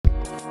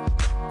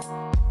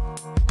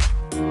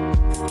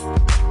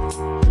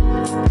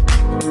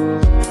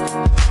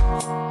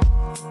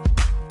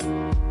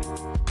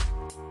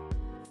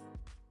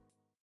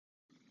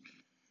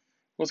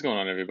What's going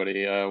on,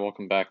 everybody?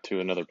 Welcome back to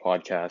another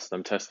podcast.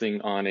 I'm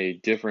testing on a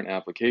different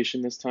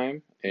application this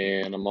time,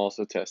 and I'm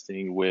also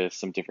testing with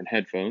some different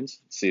headphones,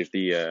 see if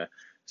the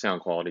sound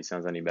quality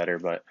sounds any better.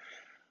 But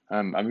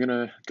I'm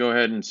gonna go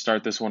ahead and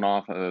start this one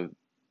off a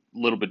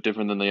little bit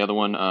different than the other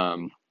one.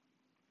 I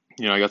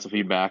got some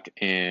feedback,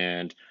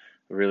 and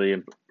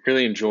really,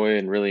 really enjoy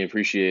and really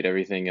appreciate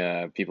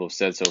everything people have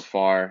said so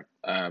far.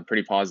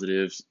 Pretty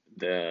positive.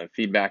 The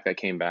feedback that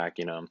came back,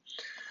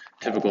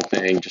 typical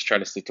thing, just try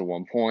to stick to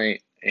one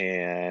point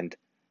and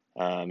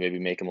maybe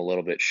make them a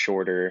little bit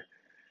shorter.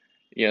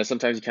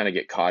 Sometimes you kind of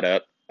get caught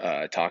up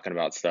talking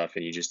about stuff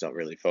and you just don't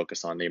really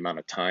focus on the amount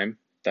of time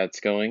that's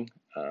going.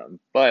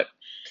 But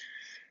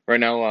right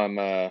now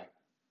I'm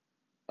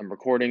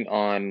recording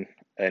on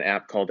an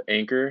app called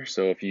Anchor.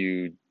 So if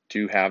you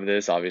do have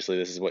this, obviously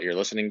this is what you're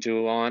listening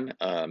to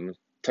on.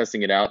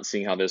 Testing it out and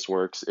seeing how this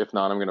works. If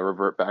not, I'm going to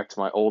revert back to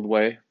my old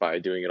way by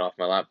doing it off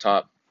my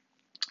laptop.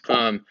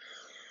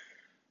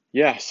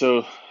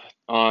 So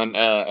on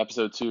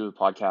episode 2 of the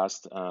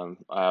podcast,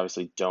 I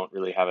obviously don't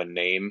really have a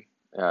name.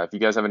 If you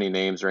guys have any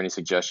names or any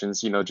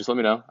suggestions, just let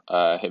me know.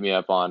 Hit me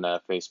up on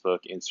Facebook,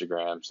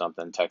 Instagram,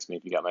 something. Text me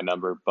if you got my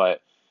number.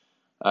 But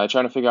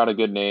trying to figure out a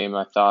good name.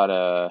 I thought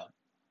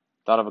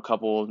of a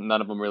couple.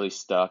 None of them really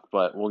stuck,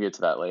 but we'll get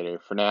to that later.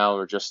 For now,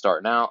 we're just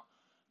starting out,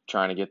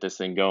 trying to get this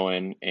thing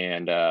going.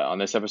 And on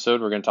this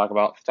episode, we're going to talk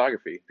about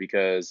photography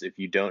because if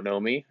you don't know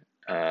me,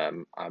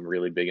 I'm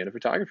really big into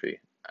photography.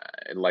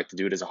 I like to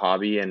do it as a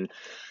hobby and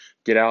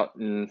get out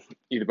and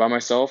either by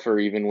myself or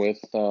even with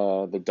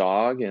the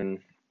dog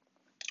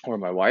or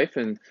my wife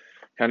and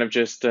kind of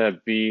just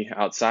be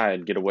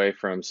outside, get away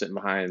from sitting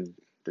behind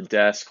the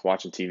desk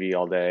watching TV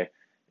all day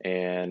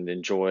and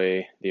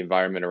enjoy the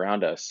environment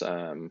around us.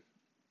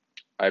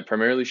 I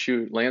primarily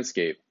shoot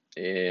landscape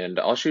and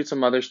I'll shoot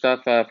some other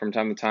stuff from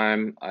time to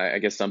time. I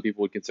guess some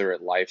people would consider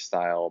it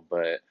lifestyle,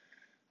 but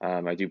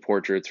I do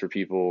portraits for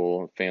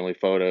people, family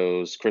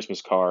photos,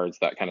 Christmas cards,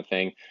 that kind of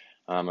thing.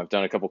 I've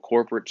done a couple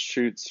corporate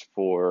shoots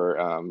for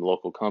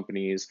local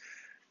companies.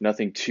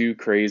 Nothing too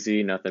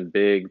crazy, nothing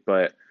big,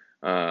 but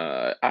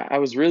I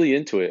was really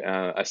into it.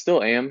 I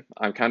still am.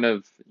 I'm kind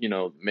of,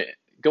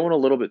 going a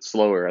little bit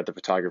slower at the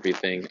photography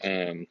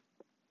thing.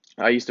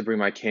 I used to bring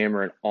my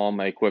camera and all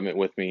my equipment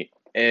with me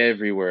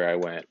everywhere I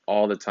went,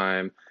 all the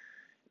time.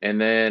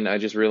 And then I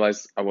just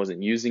realized I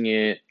wasn't using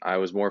it. I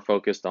was more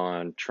focused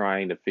on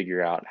trying to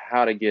figure out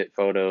how to get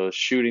photos,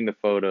 shooting the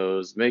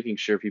photos, making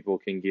sure people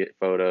can get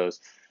photos,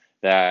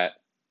 that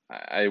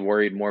I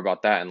worried more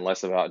about that and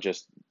less about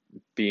just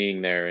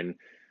being there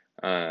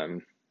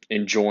and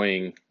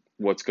enjoying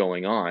what's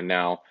going on.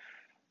 Now,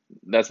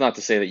 that's not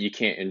to say that you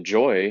can't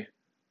enjoy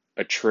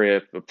a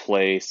trip, a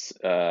place,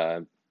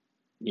 an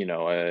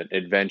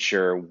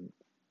adventure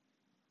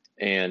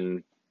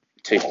and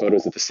take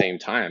photos at the same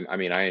time. I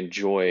mean, I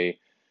enjoy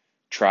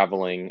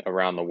traveling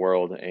around the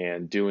world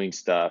and doing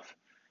stuff,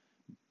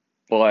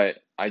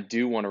 but I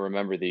do want to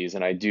remember these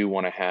and I do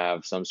want to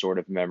have some sort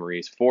of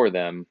memories for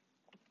them.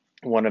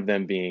 One of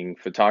them being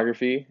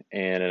photography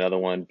and another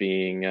one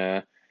being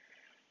video.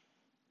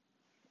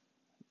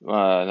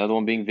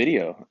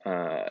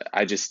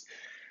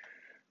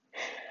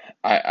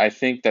 I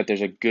think that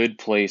there's a good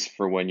place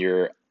for when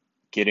you're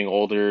getting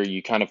older,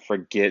 you kind of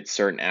forget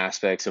certain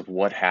aspects of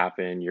what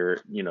happened.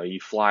 You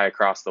fly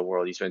across the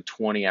world, you spend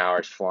 20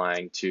 hours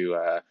flying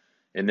to,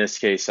 in this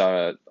case,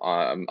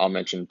 I'll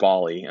mention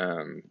Bali.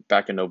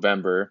 Back in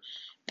November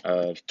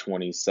of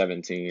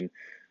 2017,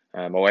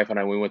 my wife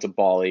and we went to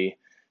Bali,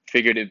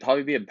 figured it'd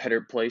probably be a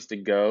better place to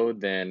go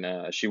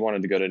than, she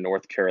wanted to go to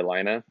North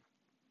Carolina.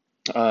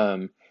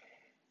 Um,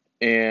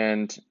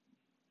 and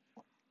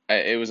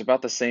it was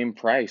about the same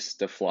price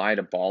to fly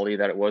to Bali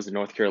that it was in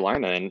North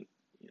Carolina. And,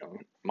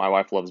 my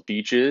wife loves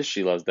beaches.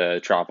 She loves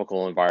the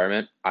tropical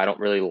environment. I don't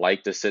really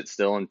like to sit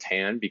still and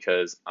tan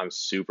because I'm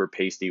super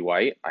pasty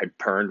white. I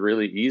burned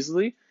really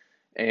easily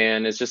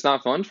and it's just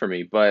not fun for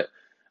me. But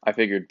I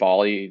figured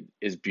Bali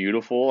is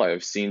beautiful.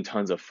 I've seen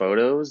tons of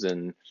photos.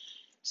 And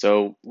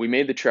so we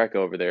made the trek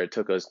over there. It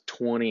took us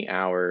 20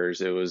 hours.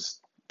 It was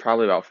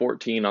probably about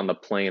 14 on the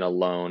plane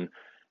alone.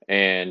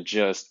 And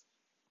just,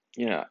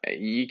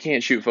 you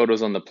can't shoot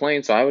photos on the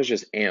plane. So I was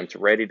just amped,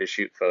 ready to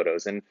shoot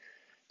photos. And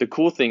the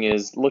cool thing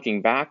is,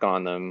 looking back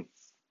on them,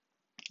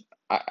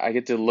 I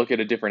get to look at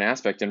a different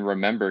aspect and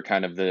remember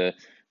kind of the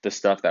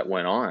stuff that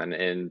went on.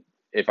 And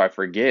if I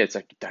forget, it's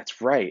like, that's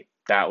right,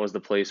 that was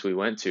the place we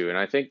went to. And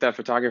I think that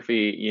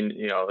photography,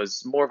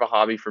 is more of a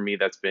hobby for me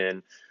that's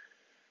been,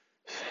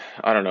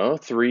 I don't know,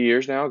 3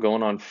 years now,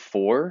 going on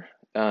 4.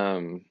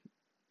 And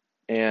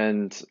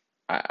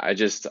I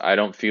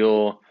don't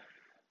feel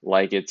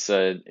like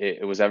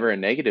it was ever a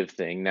negative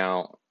thing.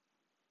 Now,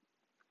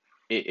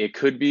 it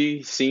could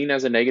be seen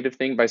as a negative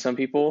thing by some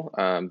people,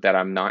 that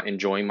I'm not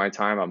enjoying my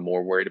time. I'm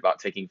more worried about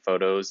taking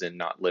photos and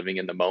not living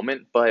in the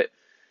moment. But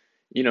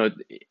you know,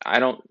 I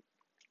don't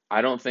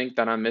I don't think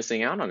that I'm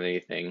missing out on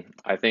anything.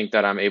 I think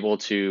that I'm able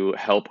to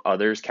help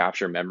others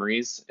capture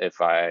memories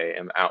if I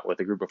am out with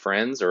a group of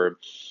friends or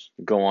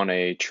go on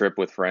a trip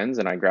with friends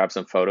and I grab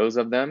some photos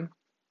of them.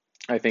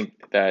 I think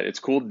that it's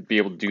cool to be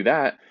able to do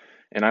that,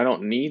 and I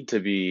don't need to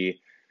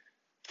be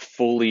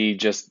fully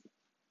just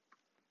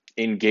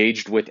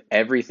engaged with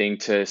everything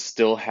to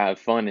still have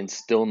fun and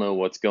still know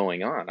what's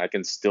going on. I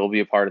can still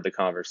be a part of the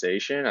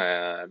conversation.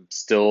 I'm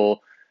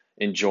still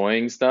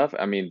enjoying stuff.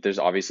 I mean, there's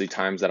obviously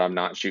times that I'm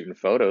not shooting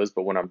photos,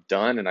 but when I'm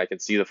done and I can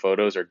see the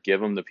photos or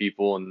give them to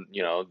people and,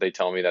 they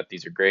tell me that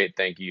these are great,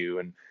 thank you.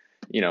 And,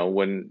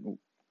 when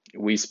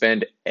we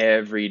spend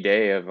every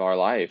day of our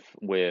life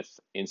with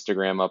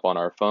Instagram up on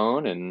our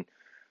phone, and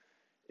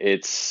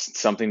it's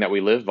something that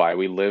we live by.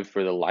 We live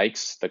for the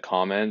likes, the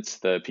comments,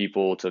 the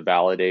people to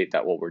validate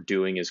that what we're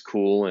doing is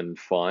cool and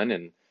fun.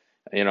 And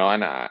and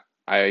I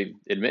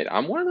admit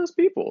I'm one of those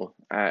people.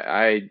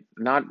 I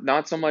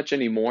not so much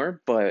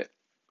anymore, but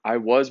I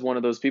was one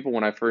of those people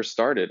when I first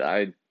started.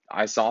 I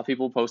saw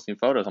people posting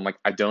photos. I'm like,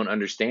 I don't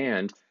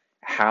understand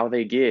how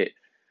they get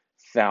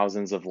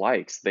thousands of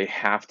likes. They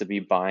have to be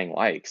buying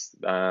likes.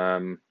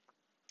 How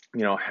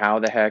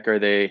the heck are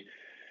they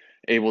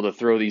able to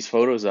throw these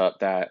photos up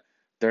that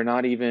they're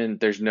not even,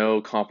 there's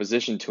no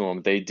composition to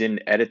them. They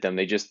didn't edit them.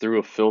 They just threw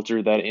a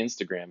filter that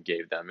Instagram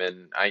gave them.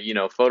 And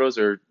photos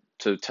are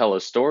to tell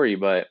a story,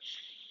 but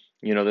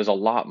there's a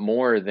lot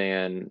more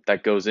than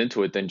that goes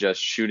into it than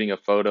just shooting a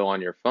photo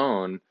on your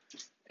phone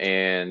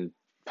and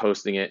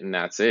posting it and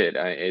that's it.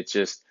 It's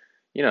just,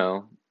 you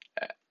know,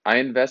 I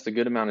invest a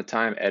good amount of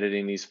time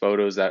editing these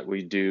photos that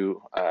we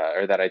do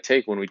or that I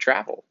take when we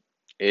travel.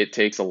 It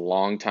takes a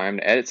long time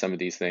to edit some of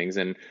these things,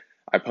 and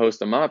I post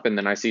them up, and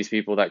then I see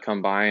people that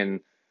come by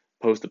and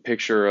post a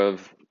picture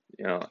of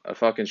a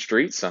fucking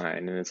street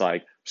sign, and it's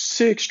like,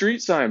 sick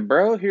street sign,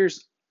 bro.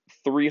 Here's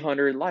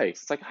 300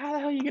 likes. It's like, how the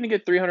hell are you gonna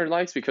get 300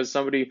 likes because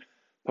somebody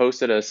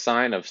posted a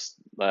sign of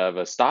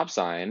a stop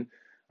sign,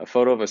 a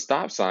photo of a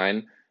stop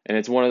sign, and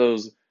it's one of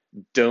those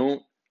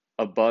don't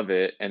above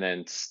it and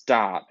then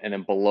stop and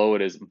then below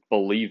it is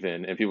believe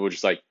in, and people were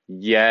just like,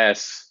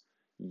 yes,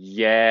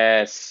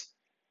 yes,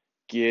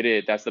 get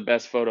it, that's the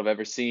best photo I've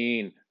ever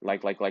seen,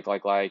 like,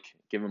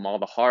 give them all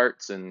the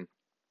hearts. And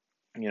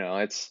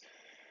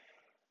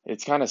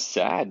it's kind of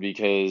sad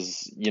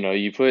because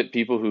you put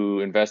people who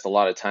invest a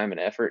lot of time and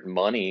effort and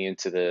money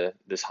into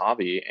this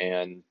hobby,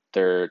 and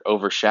they're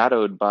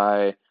overshadowed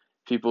by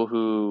people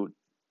who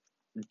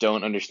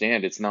don't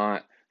understand. It's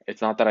not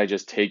that I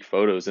just take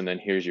photos and then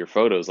here's your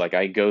photos. Like,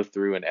 I go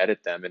through and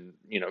edit them, and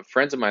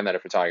friends of mine that are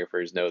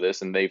photographers know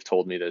this, and they've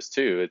told me this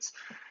too. It's,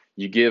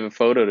 you give a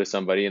photo to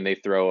somebody and they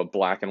throw a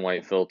black and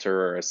white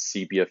filter or a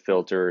sepia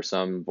filter or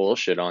some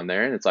bullshit on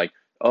there, and it's like,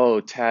 oh,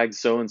 tag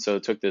so and so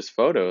took this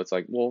photo. It's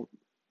like, well,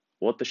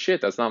 what the shit?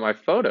 That's not my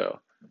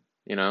photo.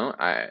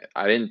 I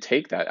didn't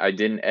take that. I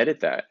didn't edit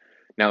that.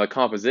 Now the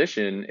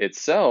composition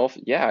itself,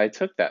 yeah, I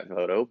took that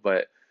photo,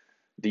 but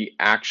the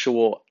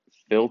actual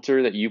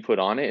filter that you put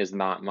on it is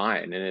not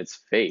mine, and it's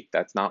fake.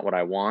 That's not what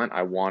I want.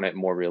 I want it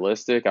more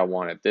realistic. I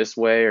want it this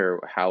way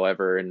or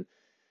however. And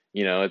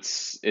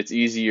it's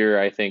easier,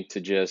 I think,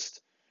 to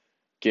just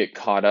get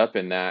caught up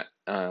in that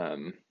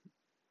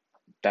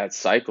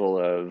cycle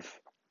of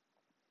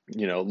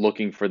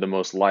looking for the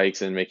most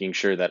likes and making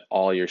sure that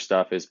all your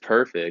stuff is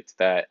perfect,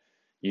 that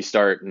you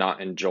start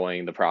not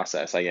enjoying the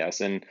process, I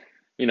guess. And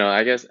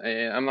I guess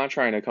I'm not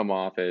trying to come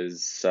off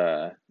as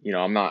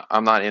I'm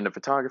not into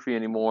photography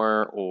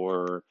anymore,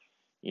 or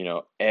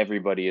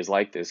everybody is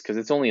like this, because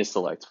it's only a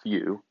select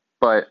few.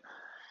 But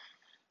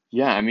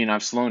yeah, I mean,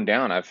 I've slowed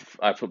down.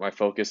 I've put my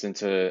focus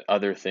into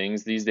other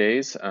things these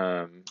days.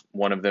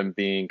 One of them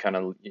being kind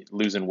of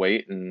losing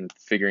weight and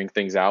figuring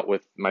things out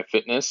with my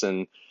fitness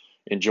and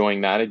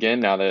enjoying that again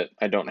now that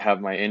I don't have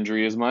my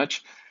injury as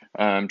much.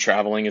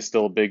 Traveling is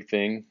still a big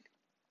thing.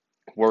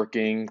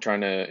 Working,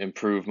 trying to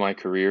improve my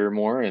career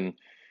more, and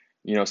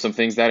some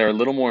things that are a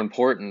little more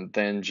important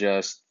than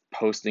just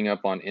posting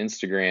up on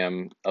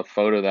Instagram a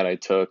photo that I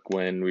took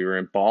when we were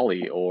in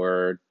Bali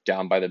or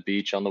down by the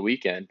beach on the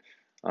weekend.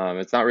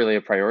 It's not really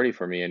a priority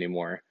for me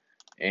anymore.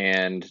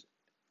 And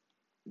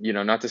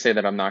not to say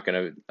that I'm not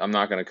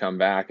gonna come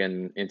back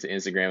and into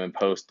Instagram and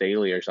post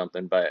daily or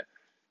something, but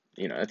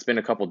it's been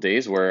a couple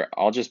days where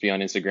I'll just be on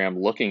Instagram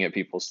looking at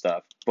people's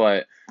stuff,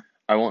 but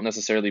I won't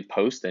necessarily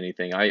post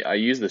anything. I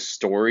use the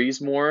stories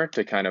more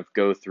to kind of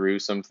go through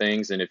some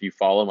things. And if you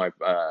follow my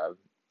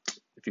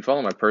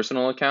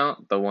personal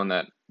account, the one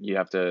that you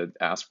have to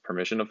ask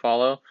permission to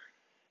follow,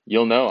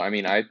 you'll know. I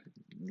mean, I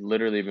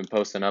literally been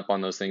posting up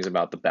on those things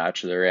about The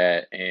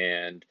Bachelorette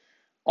and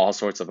all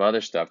sorts of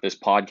other stuff. This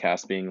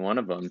podcast being one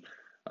of them.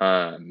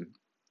 Um,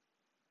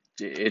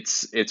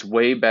 it's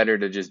way better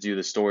to just do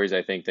the stories,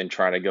 I think, than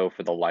try to go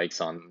for the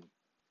likes on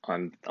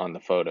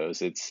the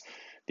photos. It's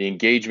the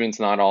engagement's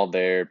not all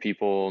there.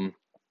 People,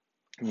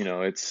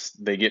 it's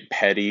they get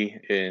petty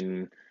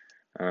in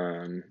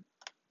um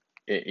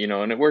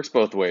and it works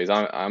both ways.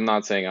 I'm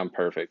not saying I'm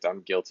perfect.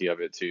 I'm guilty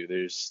of it too.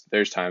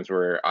 There's times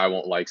where I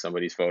won't like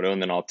somebody's photo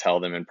and then I'll tell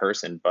them in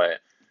person. But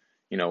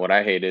what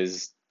I hate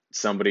is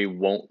somebody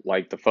won't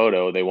like the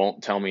photo, they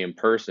won't tell me in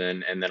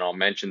person, and then I'll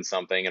mention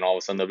something and all of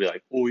a sudden they'll be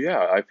like, "Oh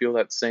yeah, I feel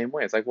that same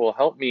way." It's like, well,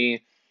 help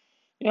me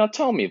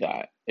tell me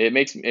that. It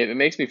makes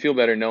me feel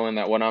better knowing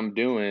that what I'm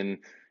doing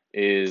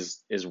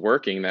is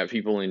working, that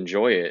people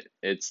enjoy it.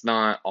 It's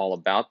not all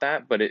about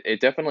that, but it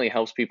definitely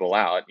helps people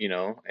out,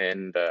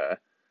 and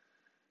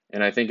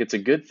I think it's a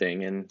good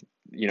thing. And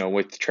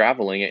with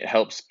traveling, it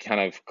helps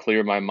kind of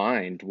clear my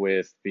mind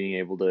with being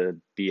able to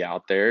be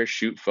out there,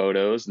 shoot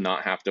photos,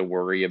 not have to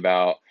worry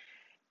about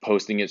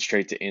posting it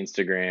straight to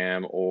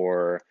Instagram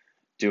or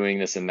doing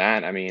this and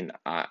that. I mean,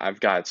 I've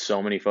got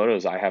so many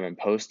photos I haven't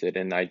posted,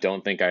 and I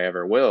don't think I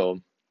ever will,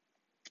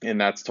 and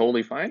that's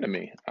totally fine to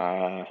me.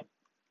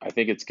 I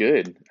think it's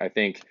good. I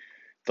think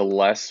the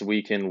less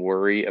we can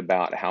worry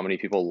about how many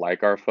people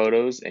like our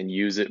photos and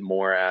use it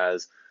more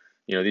as,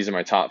 these are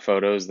my top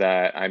photos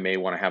that I may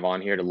want to have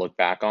on here to look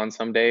back on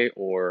someday,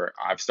 or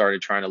I've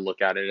started trying to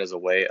look at it as a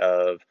way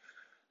of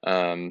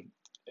um,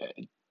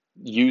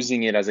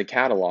 using it as a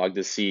catalog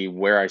to see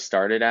where I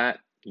started at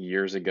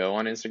years ago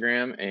on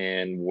Instagram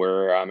and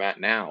where I'm at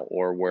now,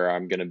 or where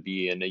I'm going to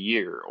be in a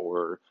year,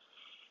 or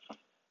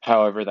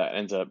however that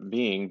ends up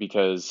being,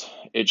 because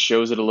it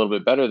shows it a little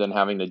bit better than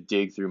having to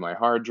dig through my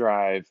hard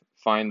drive,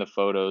 find the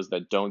photos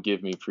that don't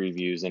give me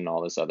previews and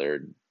all this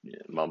other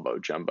mumbo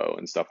jumbo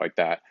and stuff like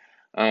that.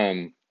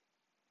 Um,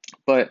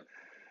 but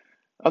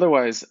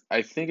otherwise,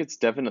 I think it's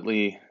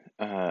definitely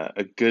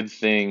a good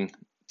thing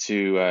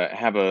to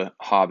have a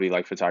hobby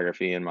like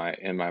photography in my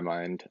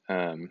mind.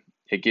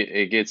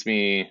 It gives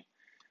me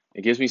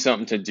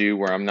something to do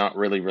where I'm not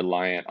really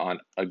reliant on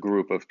a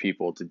group of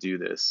people to do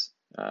this.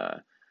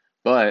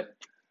 But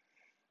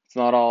it's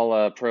not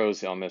all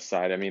pros on this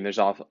side. I mean, there's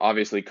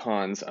obviously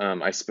cons.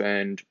 I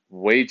spend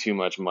way too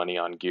much money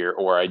on gear,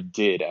 or I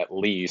did at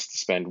least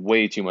spend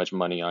way too much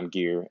money on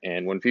gear.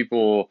 And when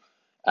people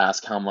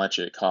ask how much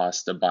it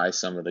costs to buy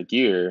some of the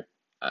gear,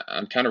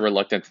 I'm kind of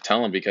reluctant to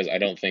tell them because I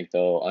don't think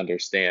they'll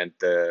understand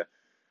the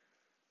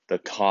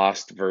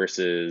cost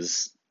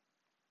versus,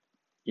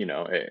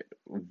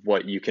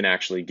 what you can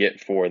actually get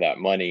for that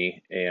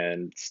money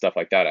and stuff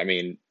like that. I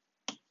mean,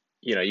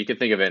 you can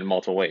think of it in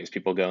multiple ways.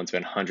 People go and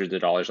spend hundreds of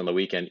dollars on the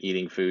weekend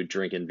eating food,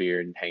 drinking beer,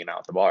 and hanging out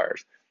at the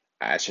bars.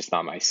 That's just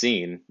not my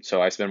scene.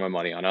 So I spend my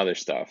money on other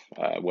stuff,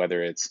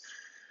 whether it's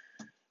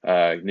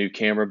a new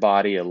camera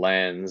body, a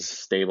lens,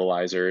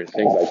 stabilizer,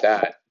 things like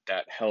that,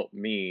 that help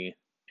me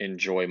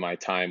enjoy my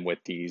time with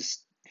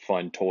these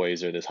fun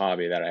toys or this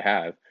hobby that I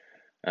have.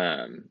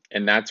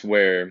 And that's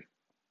where,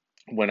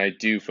 when I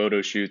do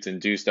photo shoots and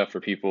do stuff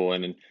for people,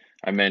 and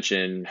I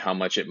mention how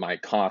much it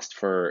might cost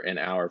for an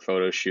hour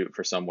photo shoot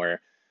for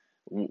somewhere,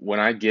 when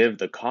I give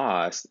the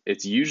cost,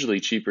 it's usually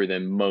cheaper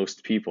than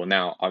most people.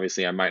 Now,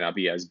 obviously, I might not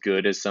be as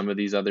good as some of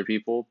these other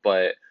people,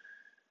 but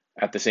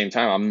at the same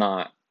time,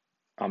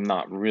 I'm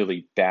not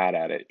really bad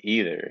at it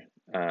either.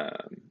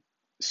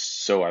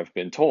 So I've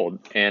been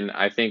told, and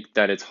I think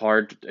that it's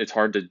hard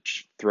to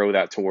throw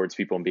that towards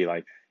people and be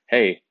like,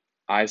 hey,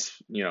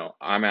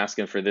 I'm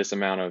asking for this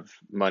amount of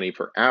money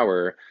per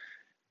hour,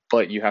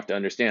 but you have to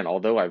understand,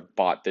 although I've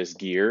bought this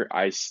gear,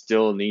 I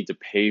still need to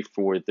pay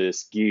for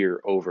this gear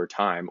over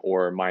time,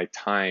 or my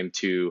time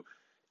to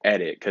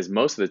edit, because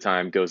most of the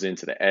time goes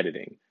into the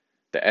editing.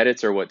 The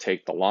edits are what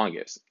take the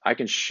longest. I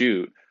can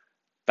shoot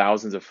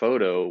thousands of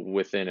photo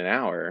within an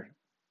hour,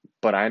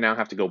 but I now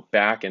have to go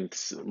back and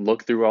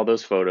look through all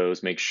those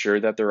photos, make sure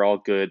that they're all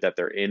good, that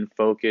they're in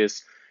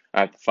focus.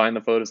 I have to find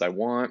the photos I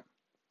want.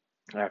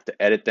 I have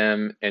to edit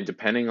them, and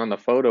depending on the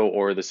photo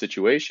or the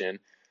situation,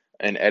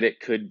 an edit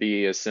could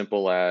be as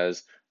simple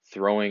as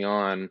throwing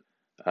on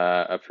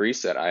a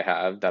preset I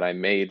have that I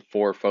made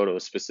for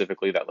photos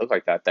specifically that look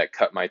like that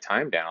cut my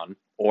time down,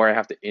 or I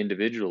have to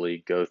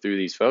individually go through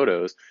these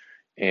photos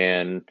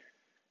and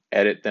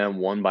edit them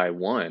one by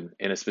one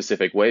in a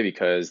specific way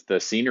because the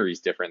scenery is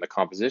different, the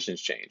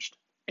composition's changed.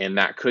 And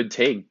that could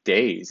take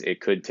days,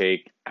 it could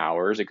take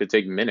hours, it could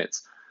take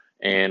minutes.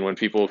 And when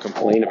people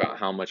complain about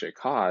how much it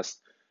costs,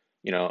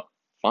 you know,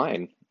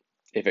 fine.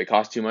 If it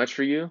costs too much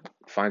for you,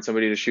 find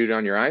somebody to shoot it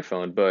on your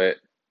iPhone. But,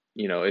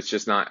 it's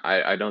just not,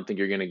 I don't think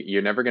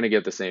you're never gonna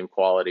get the same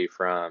quality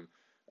from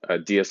a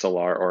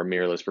DSLR or a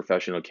mirrorless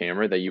professional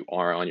camera that you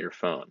are on your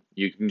phone.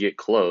 You can get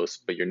close,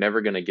 but you're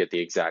never gonna get the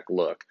exact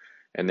look.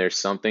 And there's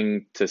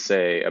something to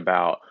say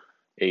about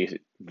a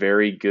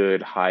very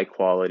good, high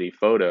quality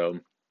photo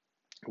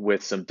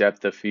with some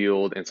depth of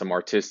field and some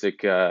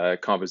artistic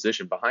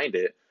composition behind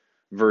it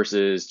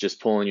versus just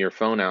pulling your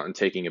phone out and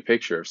taking a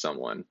picture of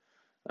someone.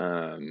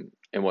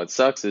 And what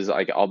sucks is,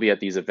 like, I'll be at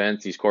these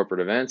events, these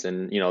corporate events,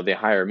 and they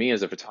hire me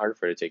as a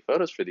photographer to take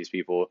photos for these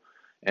people,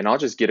 and I'll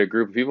just get a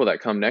group of people that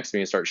come next to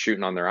me and start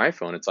shooting on their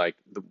iPhone. It's like,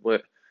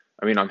 what?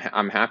 I mean,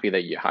 I'm happy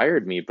that you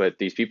hired me, but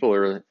these people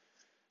are,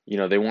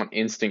 they want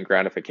instant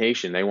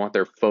gratification. They want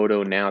their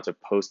photo now to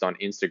post on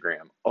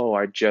Instagram. Oh,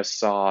 I just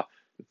saw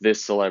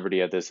this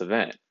celebrity at this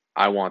event.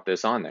 I want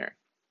this on there.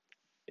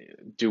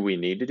 Do we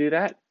need to do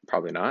that?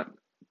 Probably not,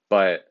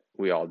 but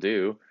we all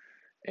do.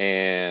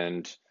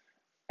 And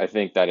I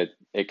think that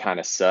it kind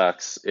of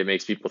sucks. It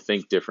makes people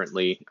think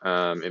differently.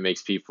 It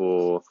makes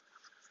people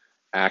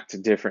act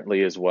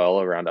differently as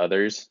well around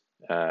others.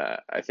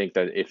 I think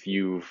that if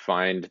you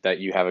find that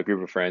you have a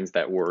group of friends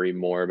that worry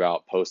more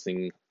about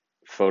posting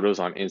photos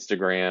on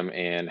Instagram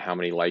and how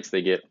many likes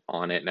they get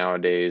on it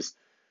nowadays,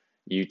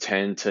 you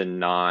tend to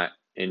not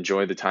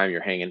enjoy the time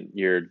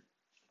you're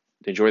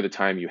enjoy the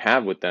time you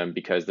have with them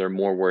because they're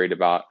more worried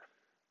about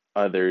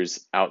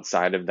others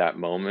outside of that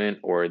moment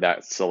or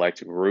that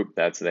select group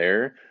that's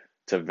there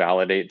to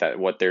validate that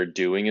what they're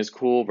doing is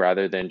cool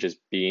rather than just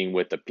being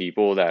with the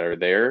people that are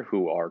there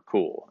who are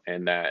cool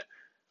and that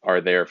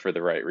are there for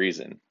the right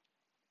reason.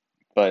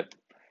 But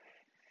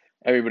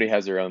everybody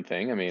has their own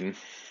thing. I mean,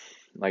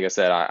 like I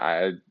said,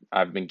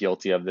 I've been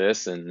guilty of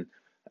this, and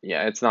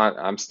yeah, it's not.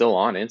 I'm still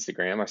on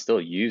Instagram. I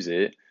still use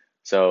it.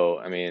 So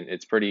I mean,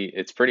 it's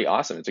pretty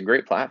awesome. It's a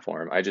great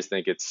platform. I just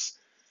think it's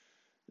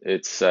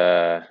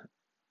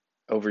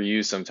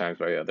overused sometimes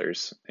by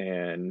others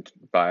and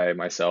by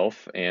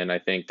myself. And I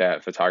think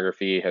that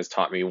photography has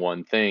taught me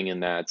one thing,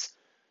 and that's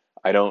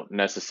I don't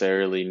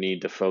necessarily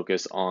need to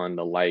focus on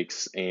the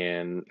likes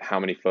and how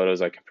many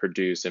photos I can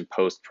produce and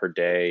post per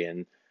day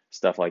and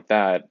stuff like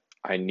that.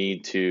 I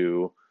need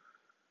to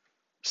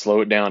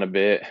slow it down a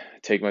bit,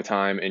 take my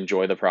time,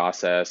 enjoy the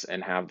process,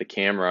 and have the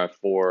camera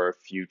for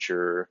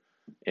future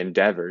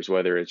endeavors,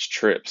 whether it's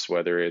trips,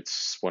 whether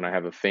it's when I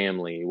have a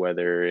family,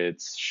 whether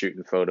it's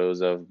shooting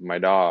photos of my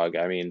dog.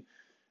 I mean,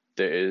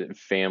 the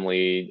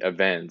family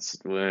events.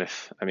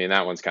 I mean,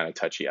 that one's kind of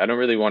touchy. I don't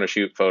really want to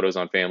shoot photos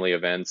on family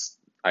events,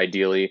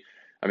 ideally.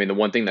 I mean, the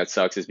one thing that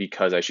sucks is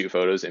because I shoot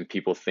photos and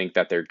people think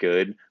that they're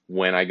good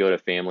when I go to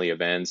family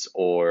events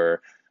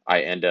or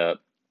I end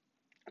up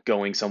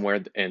going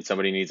somewhere and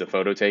somebody needs a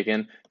photo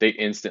taken, they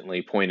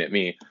instantly point at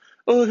me.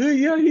 Oh, hey,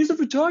 yeah, he's a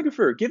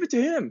photographer. Give it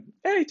to him.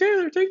 Hey,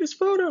 Taylor, take this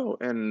photo.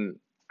 And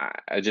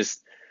I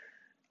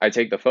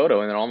take the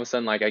photo, and then all of a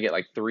sudden, like, I get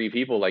like three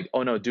people like,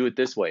 oh no, do it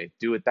this way,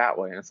 do it that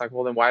way. And it's like,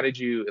 well, then why did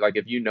you, like,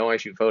 if you know I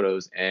shoot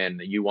photos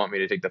and you want me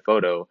to take the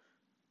photo,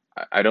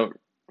 I don't,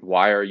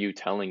 why are you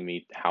telling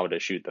me how to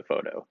shoot the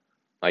photo?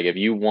 Like, if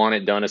you want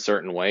it done a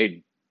certain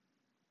way,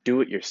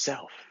 do it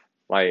yourself.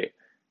 Like,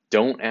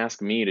 don't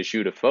ask me to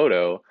shoot a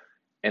photo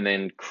and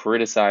then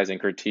criticize and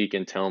critique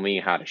and tell me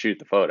how to shoot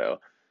the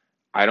photo.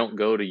 I don't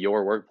go to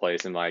your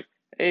workplace and like,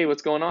 hey,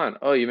 what's going on?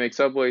 Oh, you make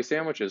Subway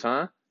sandwiches,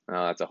 huh?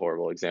 Oh, that's a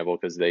horrible example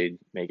because they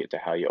make it to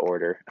how you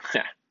order.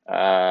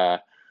 uh,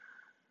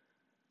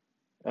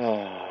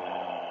 uh,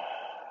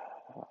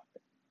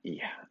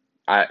 yeah.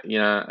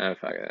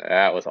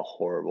 That was a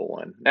horrible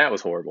one. That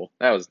was horrible.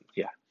 That was,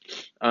 yeah.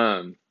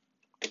 Um,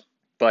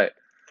 but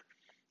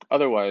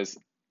otherwise,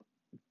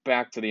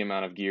 back to the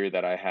amount of gear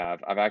that I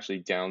have. I've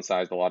actually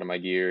downsized a lot of my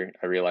gear.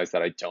 I realized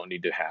that I don't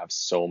need to have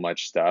so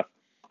much stuff.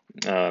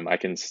 I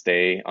can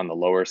stay on the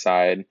lower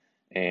side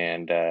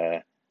and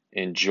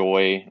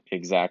enjoy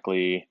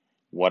exactly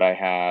what I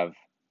have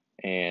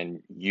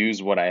and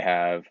use what I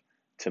have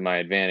to my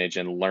advantage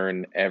and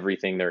learn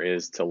everything there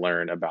is to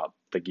learn about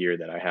the gear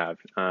that I have,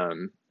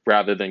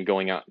 rather than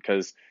going out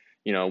because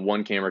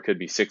one camera could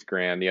be 6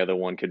 grand, the other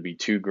one could be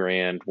 2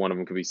 grand, one of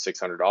them could be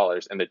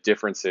 $600, and the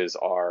differences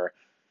are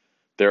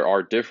there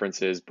are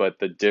differences, but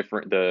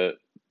the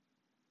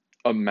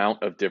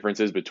amount of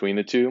differences between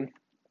the two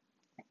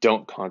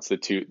don't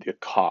constitute the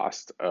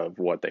cost of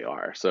what they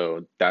are.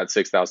 So that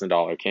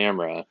 $6,000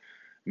 camera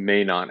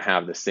may not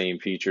have the same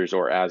features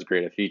or as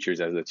great of features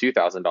as the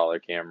 $2,000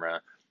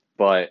 camera,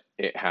 but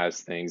it has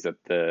things that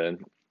the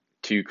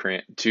two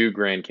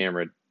grand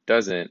camera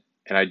doesn't.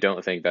 And I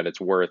don't think that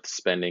it's worth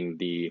spending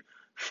the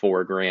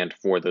 4 grand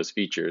for those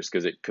features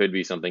because it could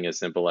be something as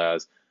simple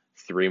as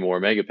 3 more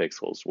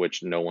megapixels,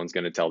 which no one's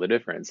going to tell the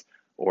difference.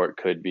 Or it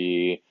could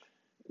be,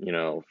 you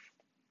know,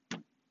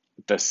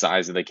 the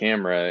size of the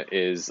camera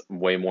is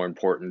way more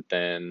important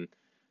than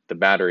the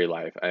battery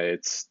life.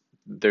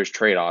 There's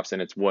trade-offs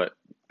and it's what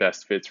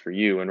best fits for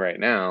you. And right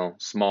now,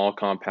 small,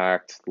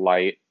 compact,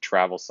 light,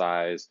 travel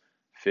size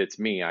fits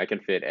me. I can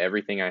fit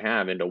everything I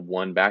have into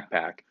one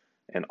backpack,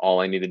 and all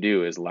I need to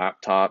do is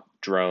laptop,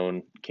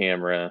 drone,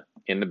 camera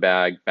in the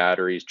bag,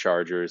 batteries,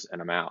 chargers, and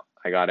I'm out.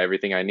 I got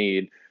everything I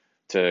need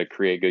to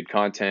create good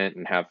content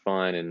and have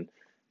fun and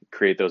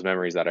create those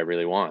memories that I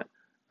really want.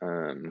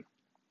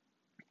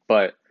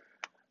 But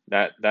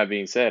that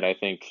being said, I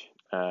think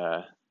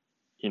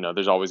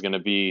there's always going to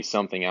be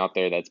something out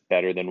there that's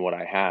better than what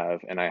I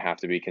have, and I have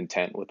to be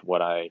content with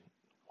what I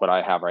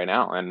have right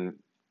now. And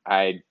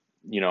I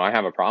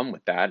have a problem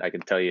with that. I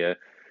can tell you,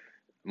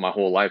 my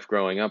whole life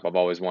growing up, I've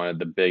always wanted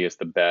the biggest,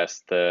 the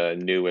best, the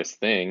newest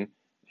thing,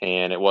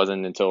 and it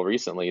wasn't until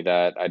recently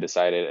that I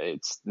decided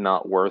it's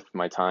not worth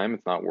my time.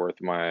 It's not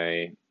worth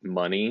my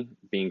money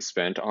being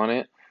spent on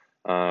it.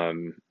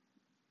 Um,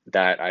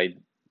 that I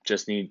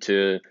just need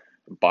to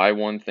buy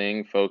one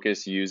thing,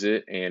 focus, use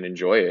it, and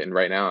enjoy it. And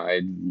right now,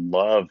 I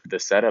love the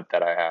setup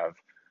that I have.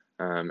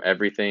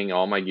 Everything,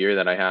 all my gear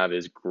that I have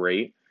is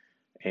great,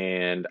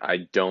 and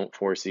I don't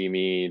foresee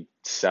me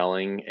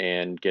selling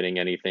and getting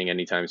anything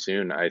anytime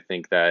soon. I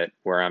think that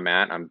where I'm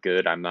at, I'm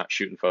good. I'm not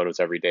shooting photos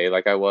every day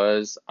like I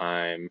was.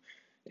 I'm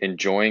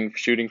enjoying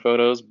shooting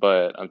photos,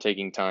 but I'm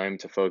taking time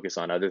to focus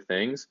on other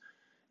things.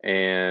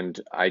 And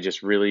I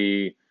just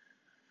really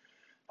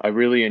I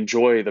really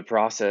enjoy the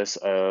process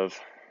of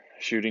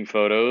shooting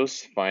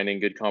photos, finding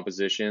good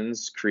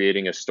compositions,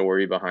 creating a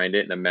story behind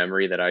it and a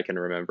memory that I can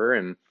remember.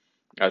 And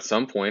at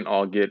some point,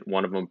 I'll get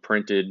one of them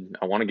printed.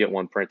 I want to get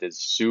one printed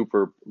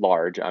super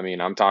large. I mean,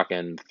 I'm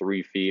talking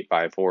 3 feet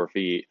by 4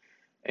 feet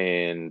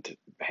and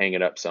hang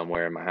it up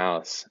somewhere in my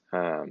house,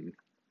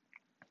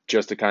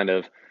 just to kind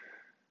of,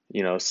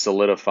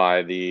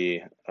 solidify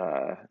the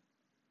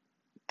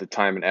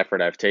time and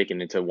effort I've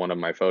taken into one of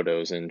my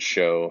photos and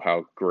show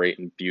how great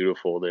and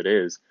beautiful it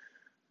is.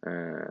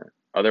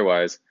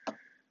 Otherwise,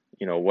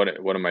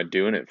 what am I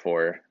doing it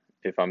for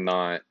if I'm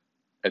not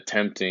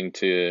attempting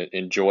to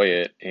enjoy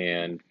it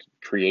and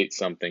create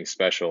something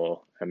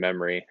special, a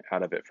memory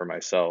out of it for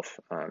myself,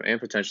 and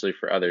potentially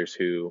for others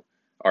who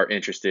are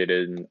interested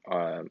in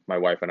my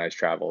wife and I's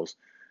travels.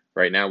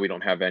 Right now, we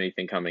don't have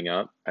anything coming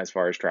up as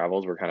far as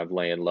travels. We're kind of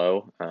laying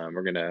low.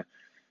 We're gonna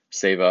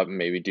save up and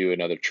maybe do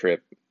another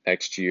trip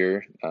next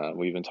year.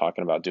 We've been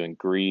talking about doing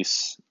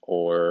Greece,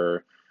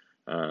 or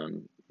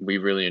we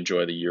really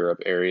enjoy the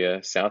Europe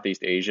area.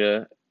 Southeast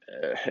Asia,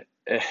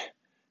 I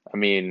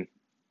mean,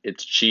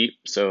 it's cheap,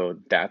 so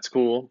that's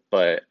cool,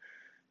 but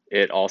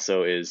it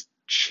also is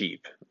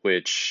cheap,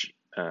 which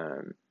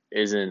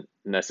isn't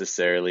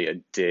necessarily a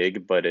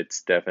dig, but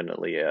it's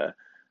definitely a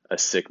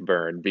sick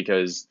burn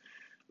because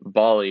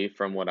Bali,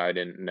 from what I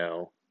didn't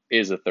know,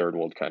 is a third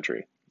world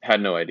country. Had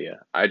no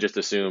idea. I just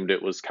assumed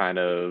it was kind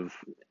of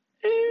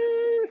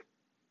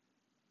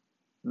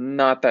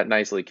not that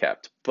nicely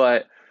kept,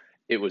 but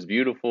it was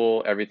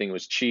beautiful. Everything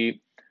was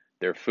cheap.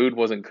 Their food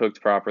wasn't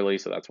cooked properly,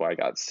 so that's why I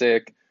got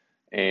sick.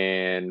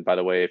 And by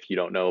the way, if you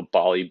don't know,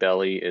 Bali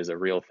belly is a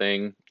real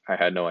thing. I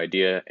had no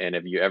idea. And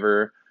if you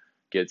ever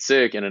get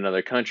sick in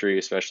another country,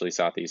 especially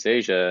Southeast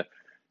Asia,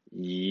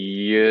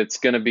 it's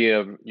gonna be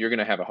you're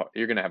gonna have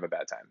a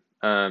bad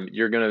time.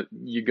 You're gonna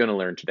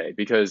learn today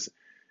because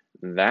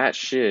that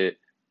shit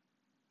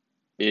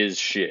is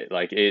shit.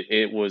 Like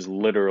it was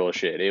literal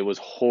shit. It was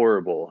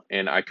horrible,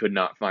 and I could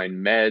not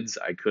find meds.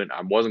 I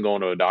wasn't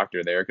going to a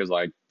doctor there because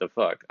like the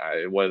fuck,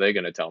 what are they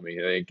gonna tell me?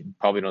 They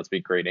probably don't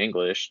speak great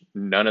English.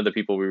 None of the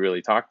people we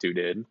really talked to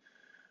did.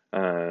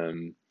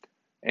 Um,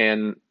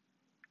 and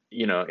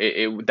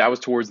that was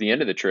towards the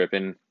end of the trip,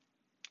 and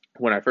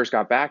when I first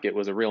got back, it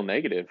was a real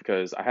negative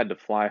because I had to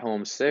fly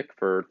home sick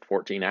for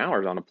 14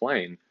 hours on a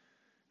plane,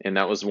 and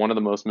that was one of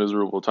the most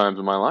miserable times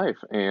of my life.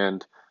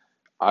 And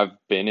I've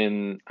been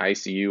in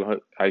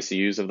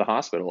ICUs of the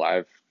hospital.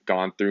 I've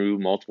gone through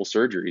multiple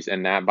surgeries,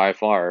 and that by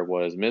far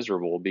was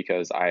miserable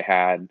because I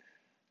had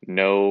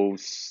no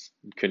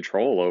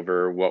control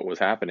over what was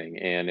happening,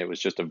 and it was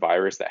just a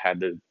virus that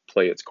had to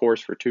play its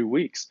course for 2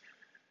 weeks.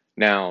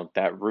 Now,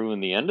 that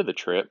ruined the end of the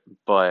trip,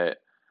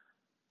 but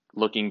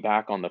looking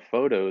back on the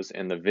photos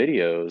and the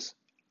videos,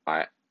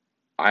 I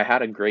I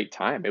had a great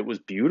time. It was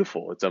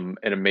beautiful. It's an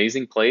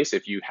amazing place.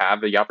 If you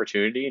have the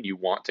opportunity and you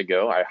want to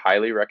go, I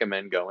highly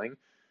recommend going.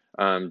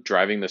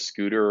 Driving the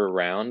scooter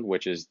around,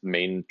 which is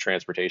main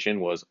transportation,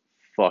 was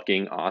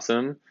fucking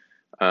awesome.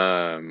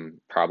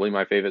 Probably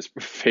my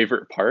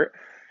favorite part.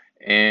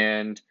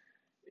 And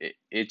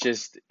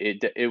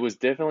it was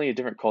definitely a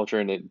different culture,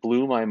 and it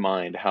blew my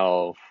mind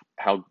how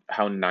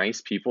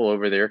nice people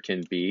over there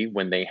can be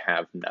when they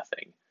have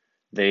nothing.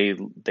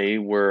 They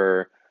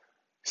were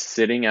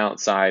sitting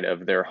outside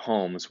of their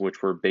homes,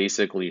 which were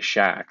basically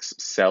shacks,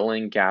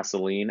 selling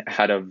gasoline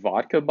out of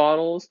vodka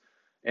bottles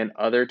and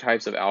other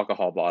types of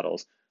alcohol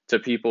bottles to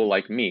people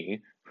like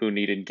me who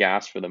needed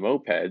gas for the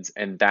mopeds,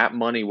 and that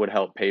money would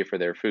help pay for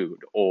their food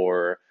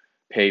or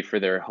pay for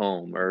their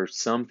home or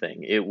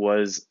something. It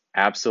was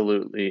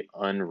absolutely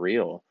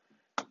unreal.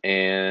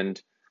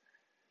 And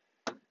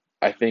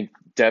I think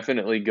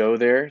definitely go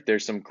there.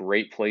 There's some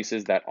great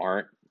places that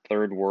aren't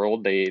third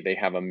world. They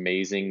have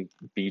amazing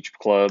beach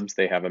clubs,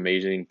 they have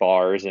amazing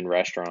bars and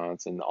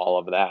restaurants and all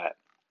of that.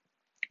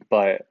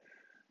 But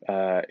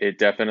it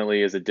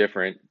definitely is a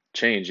different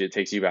change. It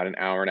takes you about an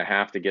hour and a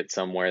half to get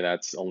somewhere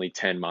that's only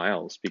 10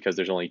 miles because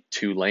there's only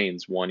two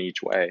lanes, one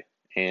each way.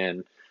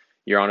 And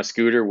you're on a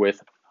scooter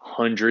with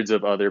hundreds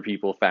of other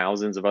people,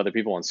 thousands of other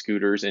people on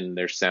scooters, and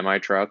there's semi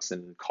trucks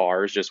and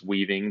cars just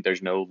weaving.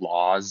 There's no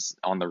laws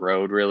on the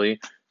road really,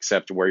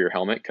 except wear your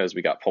helmet because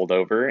we got pulled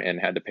over and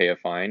had to pay a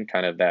fine.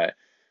 Kind of that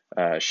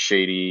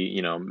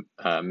shady,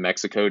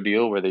 Mexico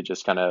deal where they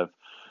just kind of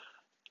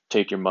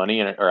take your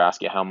money or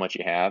ask you how much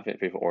you have,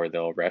 or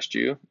they'll arrest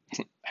you.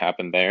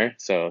 Happened there,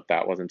 so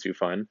that wasn't too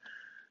fun.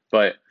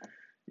 But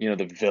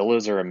the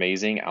villas are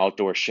amazing,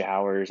 outdoor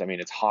showers. I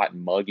mean, it's hot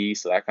and muggy,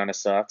 so that kind of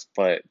sucks,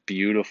 but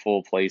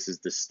beautiful places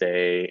to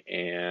stay.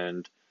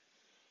 And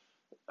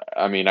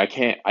I mean, I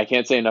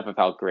can't say enough of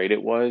how great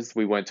it was.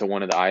 We went to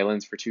one of the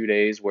islands for 2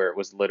 days where it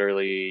was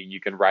literally you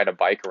can ride a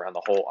bike around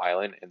the whole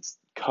island and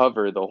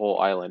cover the whole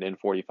island in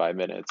 45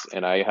 minutes.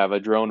 And I have a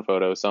drone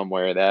photo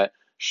somewhere that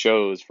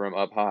shows from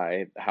up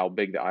high how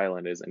big the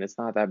island is, and it's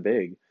not that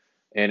big.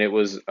 And it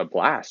was a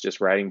blast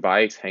just riding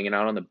bikes, hanging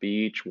out on the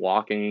beach,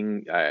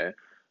 walking.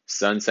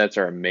 Sunsets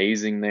are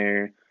amazing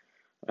there.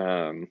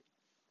 Um,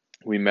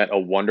 we met a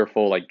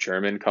wonderful like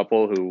German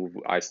couple who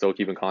I still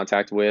keep in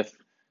contact with.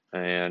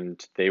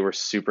 and they were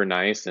super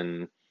nice.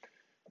 And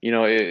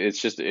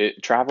it's just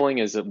traveling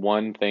is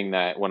one thing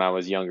that when I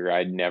was younger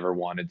I'd never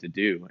wanted to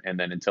do, and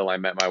then until I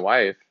met my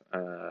wife,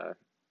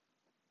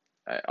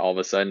 all of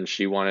a sudden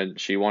she wanted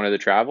to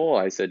travel.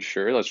 I said,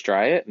 sure, let's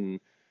try it, and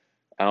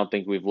I don't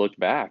think we've looked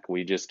back.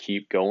 We just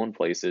keep going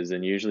places,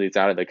 and usually it's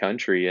out of the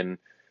country, and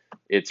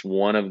it's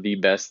one of the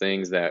best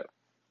things that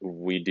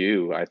we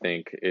do, I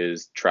think,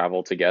 is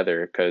travel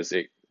together, because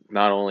it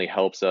not only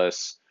helps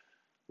us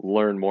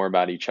learn more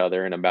about each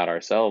other and about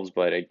ourselves,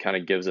 but it kind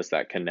of gives us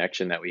that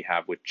connection that we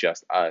have with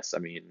just us. I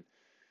mean,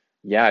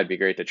 yeah, it'd be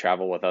great to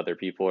travel with other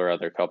people or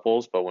other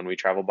couples, but when we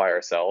travel by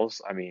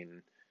ourselves, I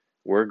mean,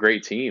 we're a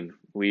great team.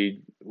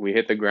 We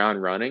hit the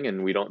ground running,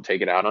 and we don't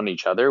take it out on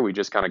each other. We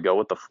just kind of go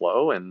with the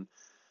flow, and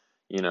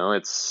you know,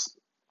 it's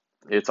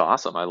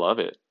awesome. I love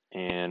it.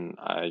 And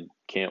I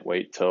can't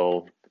wait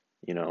till,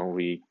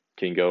 we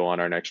can go on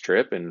our next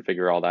trip and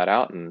figure all that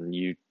out. And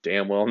you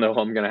damn well know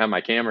I'm going to have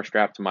my camera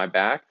strapped to my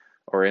back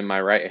or in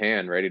my right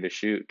hand ready to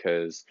shoot,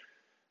 because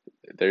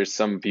there's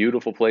some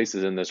beautiful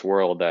places in this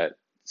world that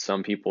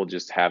some people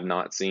just have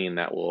not seen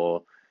that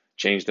will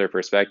change their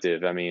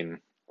perspective. I mean,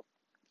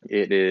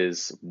 it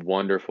is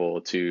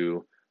wonderful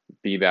to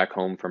be back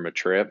home from a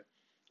trip,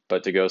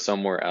 but to go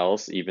somewhere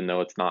else, even though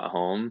it's not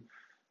home,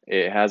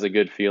 it has a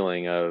good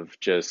feeling of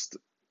just,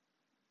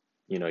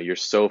 you're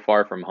so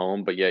far from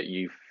home, but yet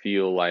you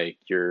feel like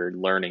you're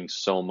learning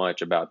so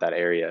much about that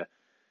area.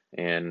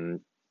 And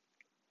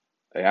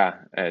yeah,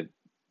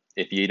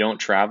 if you don't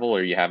travel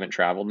or you haven't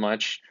traveled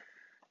much,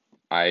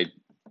 I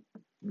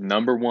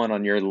number one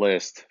on your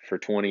list for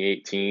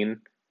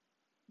 2018,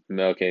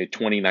 okay,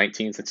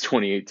 2019, since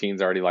 2018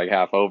 is already like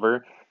half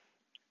over,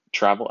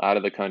 travel out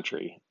of the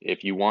country.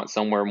 If you want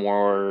somewhere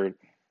more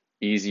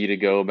easy to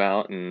go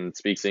about and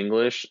speaks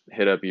English,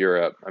 hit up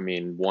Europe. I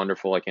mean,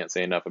 wonderful. I can't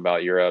say enough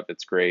about Europe.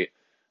 It's great.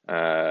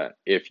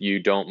 If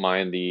you don't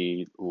mind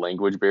the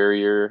language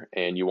barrier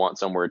and you want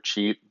somewhere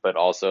cheap, but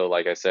also,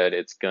 like I said,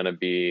 it's going to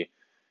be,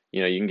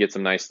 you can get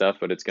some nice stuff,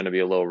 but it's going to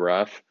be a little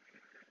rough.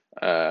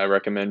 I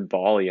recommend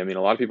Bali. I mean,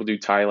 a lot of people do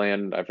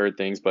Thailand. I've heard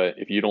things, but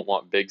if you don't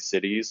want big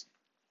cities,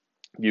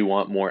 you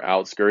want more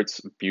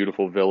outskirts,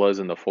 beautiful villas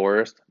in the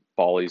forest,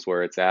 Bali's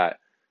where it's at.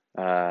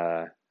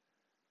 Uh,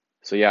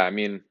 so yeah, I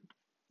mean,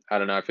 I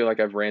don't know. I feel like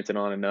I've ranted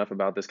on enough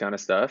about this kind of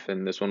stuff,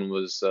 and this one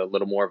was a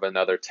little more of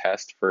another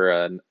test for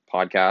a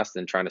podcast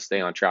and trying to stay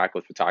on track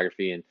with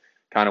photography and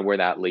kind of where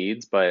that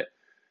leads. But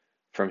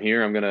from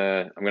here, I'm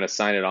gonna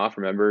sign it off.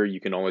 Remember, you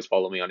can always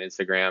follow me on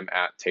Instagram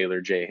at Taylor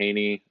J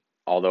Haney.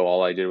 Although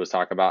all I did was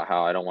talk about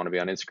how I don't want to be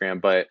on Instagram,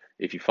 but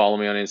if you follow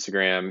me on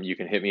Instagram, you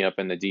can hit me up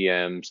in the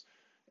DMs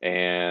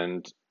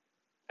and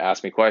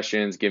ask me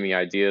questions, give me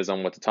ideas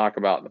on what to talk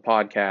about in the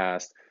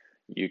podcast.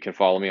 You can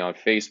follow me on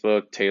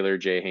Facebook, Taylor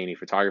J Haney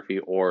Photography,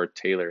 or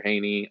Taylor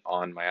Haney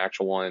on my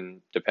actual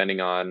one,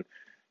 depending on,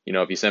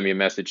 if you send me a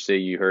message, say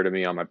you heard of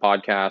me on my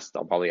podcast,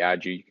 I'll probably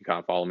add you. You can kind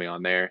of follow me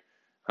on there.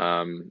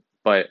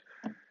 But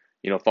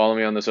follow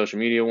me on the social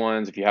media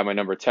ones. If you have my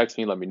number, text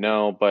me, let me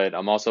know. But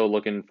I'm also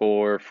looking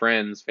for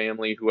friends,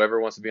 family, whoever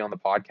wants to be on the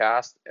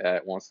podcast,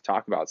 wants to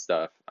talk about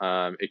stuff.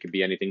 It could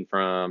be anything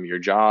from your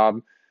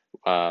job,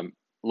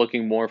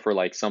 looking more for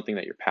like something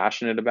that you're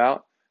passionate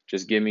about.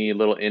 Just give me a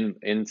little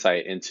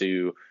insight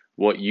into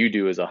what you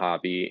do as a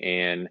hobby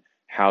and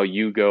how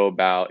you go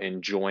about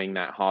enjoying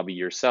that hobby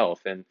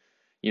yourself. And,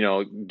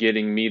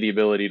 getting me the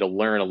ability to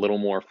learn a little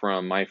more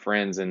from my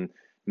friends and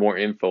more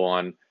info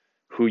on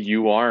who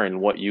you are and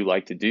what you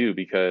like to do,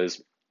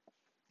 because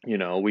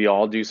we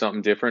all do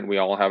something different. We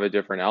all have a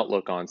different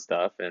outlook on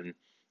stuff, and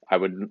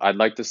I'd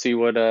like to see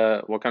what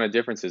kind of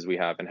differences we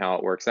have and how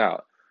it works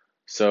out.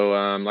 So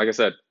like I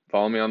said,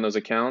 follow me on those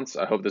accounts.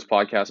 I hope this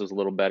podcast was a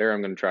little better.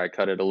 I'm going to try to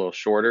cut it a little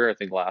shorter. I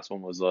think the last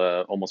one was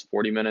almost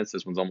 40 minutes.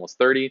 This one's almost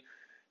 30.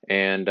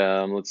 And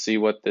let's see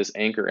what this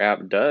Anchor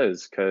app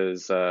does.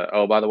 Because,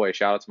 oh, by the way,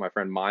 shout out to my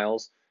friend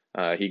Miles.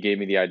 He gave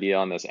me the idea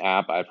on this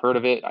app. I've heard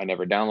of it. I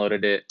never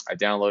downloaded it. I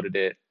downloaded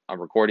it.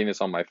 I'm recording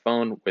this on my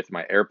phone with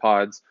my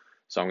AirPods.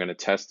 So I'm going to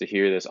test to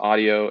hear this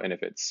audio. And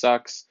if it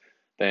sucks,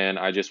 then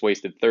I just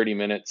wasted 30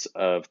 minutes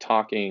of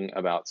talking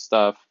about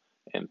stuff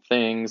and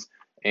things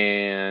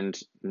and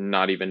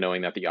not even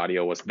knowing that the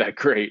audio wasn't that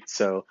great.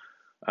 So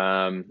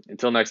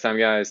until next time,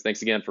 guys,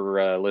 thanks again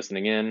for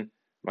listening in.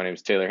 My name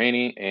is Taylor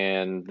Haney,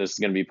 and this is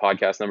going to be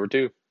podcast number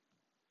 2.